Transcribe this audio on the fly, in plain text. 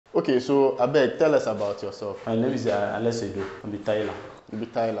Okay, so Abeg, tell us about yourself. My name is Alex Edo. I'm a tiler. You be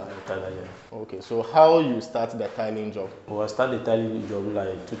Tyler. I'm a tiler, yeah. Okay, so how you start the tiling job? Well, I started tiling job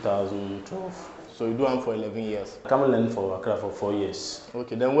like 2012. So you do am for 11 years. I come learn for Accra for 4 years.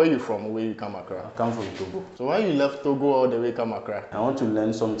 Okay, then where you from? Where you come Accra? I come from Togo. So when you left Togo all the way come Accra? I want to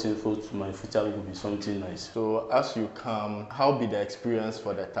learn something for my future will be something nice. So as you come, how be the experience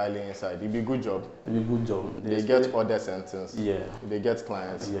for the tiling inside? It be good job. It be good job. They get orders and things. Yeah. They get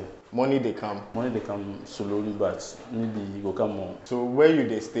clients. Yeah. Money they come. Money they come slowly, but maybe you go come more. So where you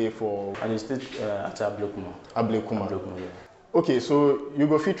they stay for? And they stay at Ablekuma. Ablekuma. Ablekuma, yeah. Okay, so you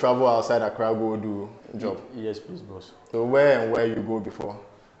go fit travel outside Accra go do job? Yes, please, boss. So where and where you go before?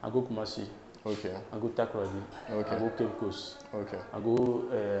 I go Kumasi. Okay. I go Takoradi. Okay. I go Cape Coast. Okay. I go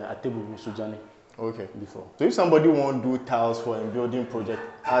Atebu, Sujani. Okay. Before. So if somebody want do tiles for a building project,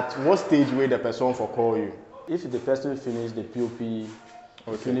 at what stage will the person for call you? If the person finish the POP,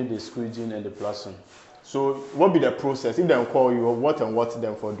 finish the squeeging and the plastering. So what be the process? If they call you, what and what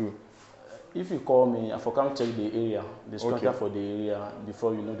them for do? If you call me, I for come check the area, the structure for the area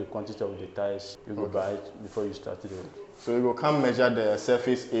before you know the quantity of the tiles. You go buy it before you start the work. So you go come measure the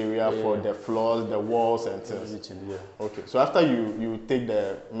surface area for the floors, the walls and things. Everything, yeah. Okay. So after you take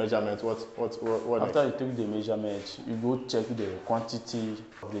the measurements, what After next? you take the measurement, you go check the quantity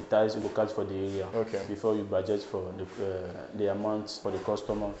of the tiles you go catch for the area. Okay. Before you budget for the amount for the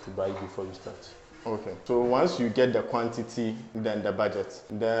customer to buy before you start. Okay. So once you get the quantity, then the budget,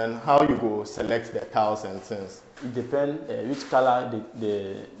 then how you go select the tiles and things? It depends which color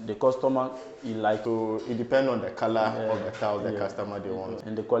the customer he like. So it depends on the color of the tiles the customer they want.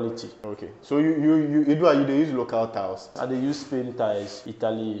 And the quality. Okay. So you they use local tiles? I they use Spain tiles,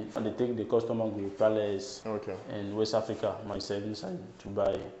 Italy, and they take the customer go Palace and West Africa, my savings side to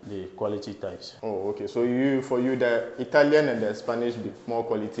buy the quality tiles. Oh, okay. So for you the Italian and the Spanish be more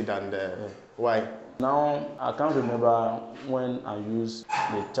quality than the why? Now I can't remember when I use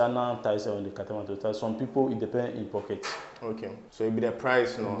the China tiles or the Katamato tiles. Some people it depends in pocket. Okay. So it be the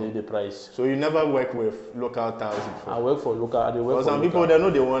price, no? The price. So you never work with local tiles before? I work for local. They work for some people they know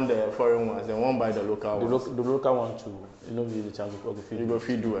they want the foreign ones, they won't buy the local ones. The local one too. You know the chance of you go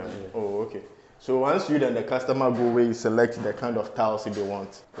feed do it. Oh, okay. So once you then the customer go where you select the kind of tiles they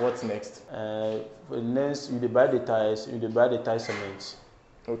want. What's next? Next you buy the tiles, you buy the tile cement.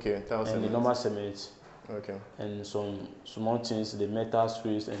 Okay, tile cement. And the normal cement. Okay. And some small things, the metal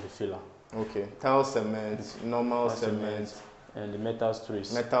strips and the filler. Okay. Tile cement, normal cement. And the metal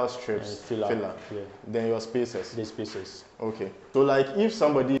strips. Metal strips. And filler. Yeah. Then your spacers. The spacers. Okay. So like if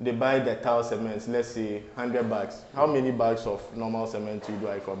somebody they buy the tile cement, let's say 100 bags, how many bags of normal cement you do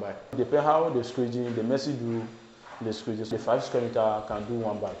I can buy? Depends how the squeeging, the Messi do the squeeging. The 5 square meter can do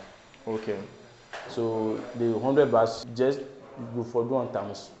 1 bag. Okay. So the 100 bags just go for do 1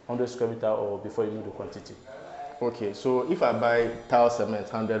 times 100 square meter or before you know the quantity. Okay, so if I buy tile cement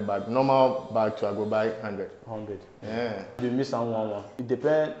 100 bag, normal bag to I go buy 100. 100. Yeah. You miss on 1. It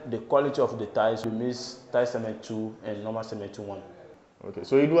depends the quality of the tiles. You miss tile cement 2 and normal cement 2 1. Okay,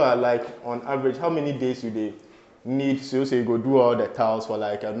 so you do like on average how many days you they need? So you say you go do all the tiles for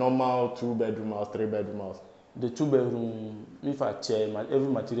like a normal 2-bedroom house, 3-bedroom house. The 2-bedroom, if I check every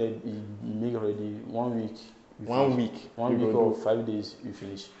material you make already 1 week. 1 week. 1 week or 5 days you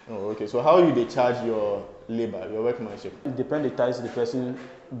finish. Oh, okay. So how you they charge your labor, your workmanship? It depends the tiles the person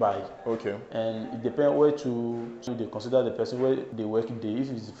buy. Okay. And it depends where so they consider the person where they work day.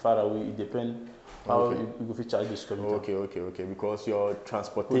 If it's far away, it depends how you go fit charge the square meter. Okay. Because your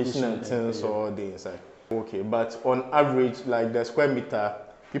transportation and things all day inside. Okay, but on average, like the square meter,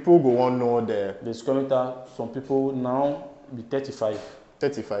 people go want know the square meter. Some people now be 35.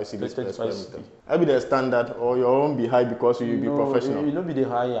 35 cedis per square meter. cedi. That be the standard or your own be high because you be professional? You know be the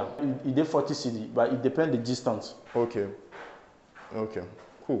higher. It dey 40 cedi, but it depends the distance. Okay.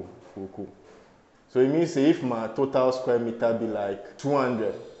 Cool. So it means say if my total square meter be like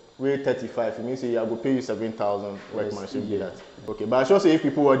 200, weigh 35, it means say I go pay you 7,000 workmanship be that. Okay, but I sure say if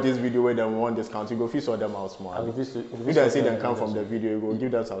people watch this video where they want discount, you go fit sort them out small. If they say they come from the video, you go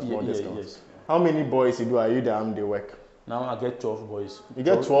give them some small discount. Yes. How many boys you do? Are you the they work? Now I get 12 boys. You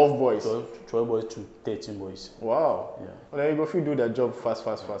get 12 boys? 12 boys to 13 boys. Wow. Yeah. Well, then you go fit do the job fast.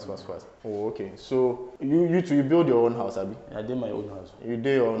 Oh, okay. So you build your own house, Abi? I did my own house. You do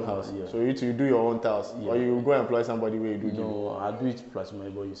your own house? Yeah. So you do your own tiles? Yeah. Or you go employ somebody where you do? No, I do it plus my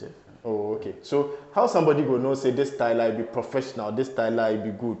boy yourself. Oh, okay. So how somebody go know say this tiler be professional, this tiler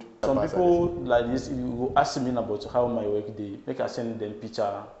be good? Some people like this, you go ask me about how my work day, make I send them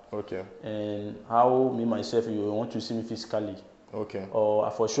picture. Okay. And how me myself you want to see me physically. Okay. Or I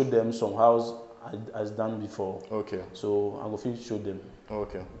for show them some house as done before. Okay. So I go fit show them.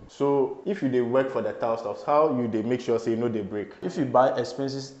 Okay. So if you dey work for the tile stuffs, how you dey make sure say no dey break? If you buy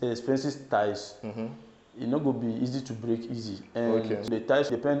expensive tiles, it no go be easy to break easy. And the tiles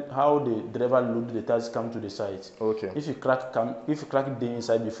depend how the driver load the tiles come to the site. Okay. If you crack the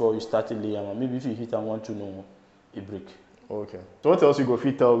inside before you start laying, maybe if you hit and want to know, it break. Okay. So what else you go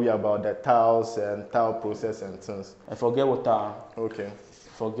fit tell me about the tiles and tile process and things? I forget water. Okay.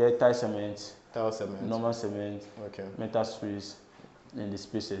 Forget tile cement. Tile cement. Normal cement. Okay. Metal space in the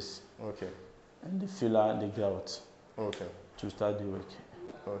spaces. Okay. And the filler, the grout. Okay. To start the work.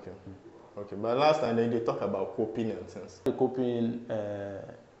 Okay. Okay. But last time they talk about coping and things. The coping,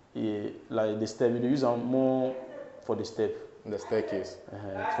 like the step, they use them more for the step. The staircase.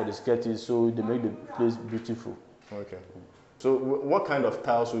 For the staircase, so they make the place beautiful. Okay. So what kind of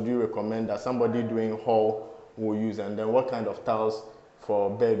tiles would you recommend that somebody doing hall will use, and then what kind of tiles for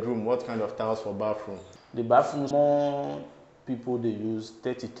bedroom? What kind of tiles for bathroom? The bathroom, more people they use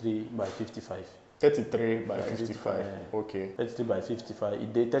 33 by 55. 33 by 55. Okay. 33 by 55.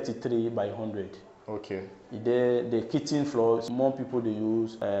 It dey 33 by 100. Okay. The kitchen floors, more people they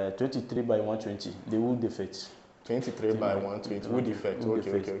use 23 by 120. The wood defect. 23 by 120. Wood defect.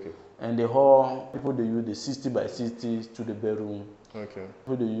 Okay. And the hall, people they use the 60 by 60 to the bedroom. Okay.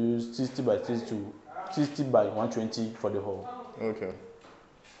 People they use 60 by 60 to 60 by 120 for the hall. Okay.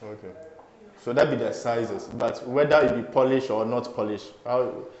 Okay. So that be the sizes, but whether it be polished or not polished,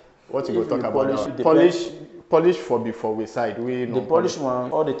 what you go talk about now? Polish for before we side. The polish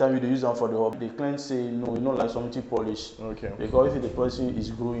one, all the time you use them for the hall. The client say no, you know like something polished. Okay. Because if the polish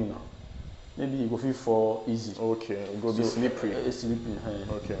is growing now, maybe you go feel for easy. Okay, it go be slippery. Slippery.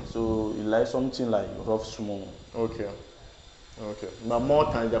 Okay. So you like something like rough small. Okay. Okay. But more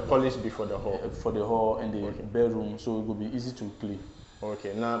times the polish before the hall. For the hall and the bedroom, so it will be easy to clean.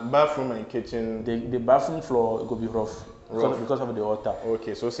 Okay. Now bathroom and kitchen. The bathroom floor it will be rough. Because of the water.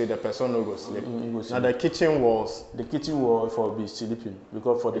 Okay, so say the person no go sleep. Now the kitchen walls. The kitchen wall for be sleeping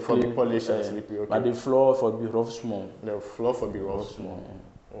because for the polish and sleeping. Okay. But the floor for be rough small. The floor for be rough small.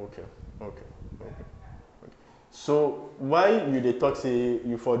 Okay. So why you dey talk say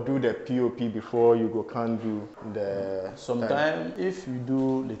you for do the POP before you go can do the? Sometimes if you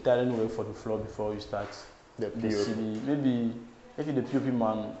do the tiling work for the floor before you start the POP, maybe if you the POP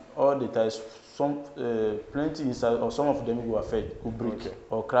man, all the tiles, plenty inside or some of them go affect, go break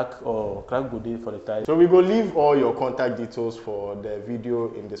or crack go dey for the tiles. So we go leave all your contact details for the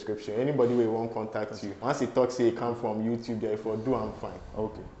video in description. Anybody will want contact you. Once he talk say he come from YouTube, therefore do I'm fine.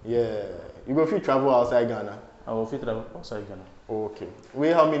 Okay. Yeah. You go fit travel outside Ghana? I will fit travel outside Ghana. Okay.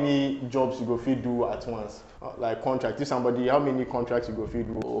 Wait, how many jobs you go fit do at once? Like contract. If somebody, how many contracts you go fit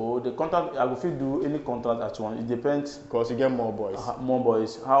do? Oh, the contract I go fit do any contract at once. It depends. Because you get more boys. More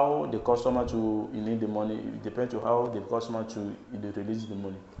boys. How the customer to you need the money. It depends on how the customer to release the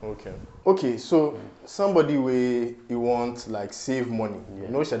money. Okay. Okay. So somebody where you want like save money. Yeah.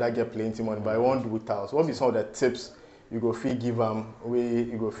 No, should I get plenty money, but I want do tiles. What be some of the tips you go fit give them where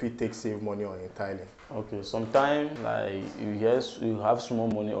you go fit take save money on your tiling? Okay. Sometimes like you have small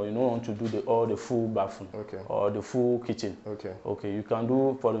money or you don't want to do all the full bathroom. Okay. Or the full kitchen. Okay. Okay. You can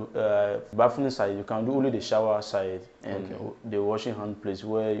do for the bathroom side. You can do only the shower side and the washing hand place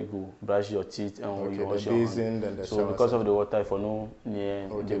where you go brush your teeth and you wash your hands. And the so because of the water, for no near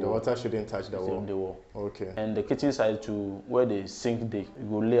the water shouldn't touch the wall. The wall. Okay. And the kitchen side too, where the sink dey, you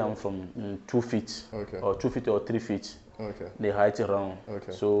go lay them from 2 feet. Okay. Or 2 feet or 3 feet. Okay. The height around.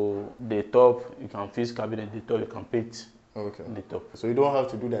 Okay. So the top you can fix cabinet. The top you can paint. Okay. The top. So you don't have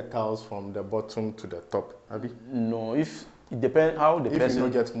to do the tiles from the bottom to the top, Abi? No, if it depends how the person. If you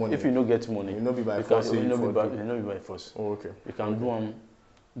don't get money. If you don't get money. You not be by force. You not be by force. Oh, okay. You can do them.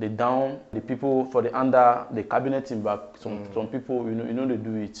 The down, the people for the under, the cabinet in back. Some people you know they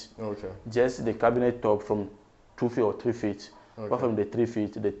do it. Okay. Just the cabinet top from 2 feet or 3 feet. Okay. Apart from the 3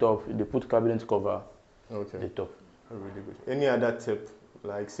 feet, the top they put cabinet cover. Okay. The top. Really good. Any other tip,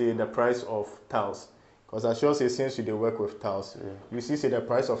 like say the price of tiles? Because I sure say since you work with tiles, you see say the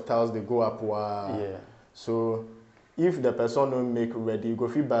price of tiles they go up. Wow. Yeah. So if the person don't make ready, you go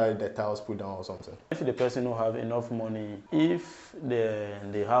fit buy the tiles put down or something. If the person don't have enough money, if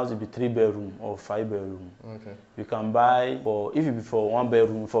the house be 3 bedroom or 5 bedroom, you can buy for if it be for 1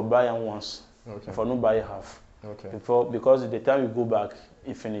 bedroom, for buy them once. Okay. For no buy half. Okay. Because the time you go back,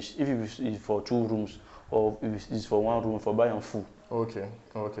 it finish. If it is for 2 rooms. Or if it's for 1 room, for buying full. Okay.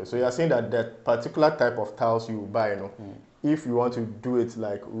 Okay. So you are saying that that particular type of tiles you buy, if you want to do it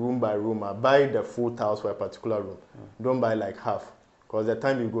like room by room, buy the full tiles for a particular room. Don't buy like half, because the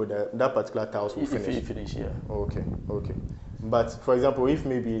time you go, that particular tiles will finish. Finish, yeah. Okay. Okay. But for example, if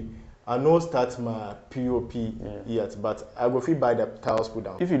maybe I know start my POP yet, but I go fit buy the tiles put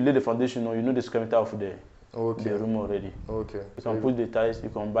down. If you lay the foundation, or you know the square meter of the room already. Okay. You can put the tiles. You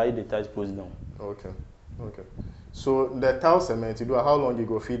can buy the tiles post down. Okay. Okay. So the tile cement, you do how long you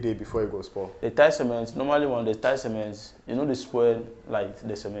go feed day before it goes spoil? The tile cement, normally when the tile cement, you know the spoil like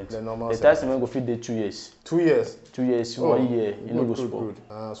the cement. The normal the tile cement go feed day 2 years. 2 years? 2 years, 1 year, you know go spoil.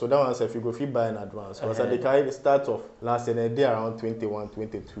 So that one if you go feed buy in advance. Because they carry the start of last year, they around 21,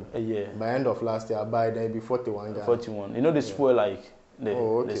 22. Yeah. By end of last year, I buy then be 41. 41. You know the spoil like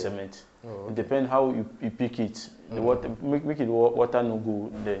the cement. It depends how you pick it. The water make it water no go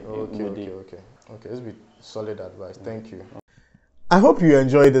there. Okay, this be solid advice. Thank you. I hope you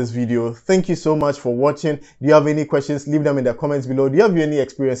enjoyed this video. Thank you so much for watching. Do you have any questions? Leave them in the comments below. Do you have any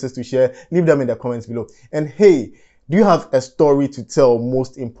experiences to share? Leave them in the comments below. And hey, do you have a story to tell?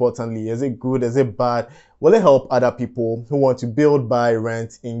 Most importantly, is it good? Is it bad? Will it help other people who want to build, buy,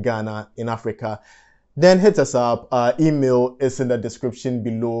 rent in Ghana, in Africa? Then hit us up. Our email is in the description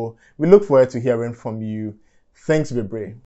below. We look forward to hearing from you. Thanks, Bebre.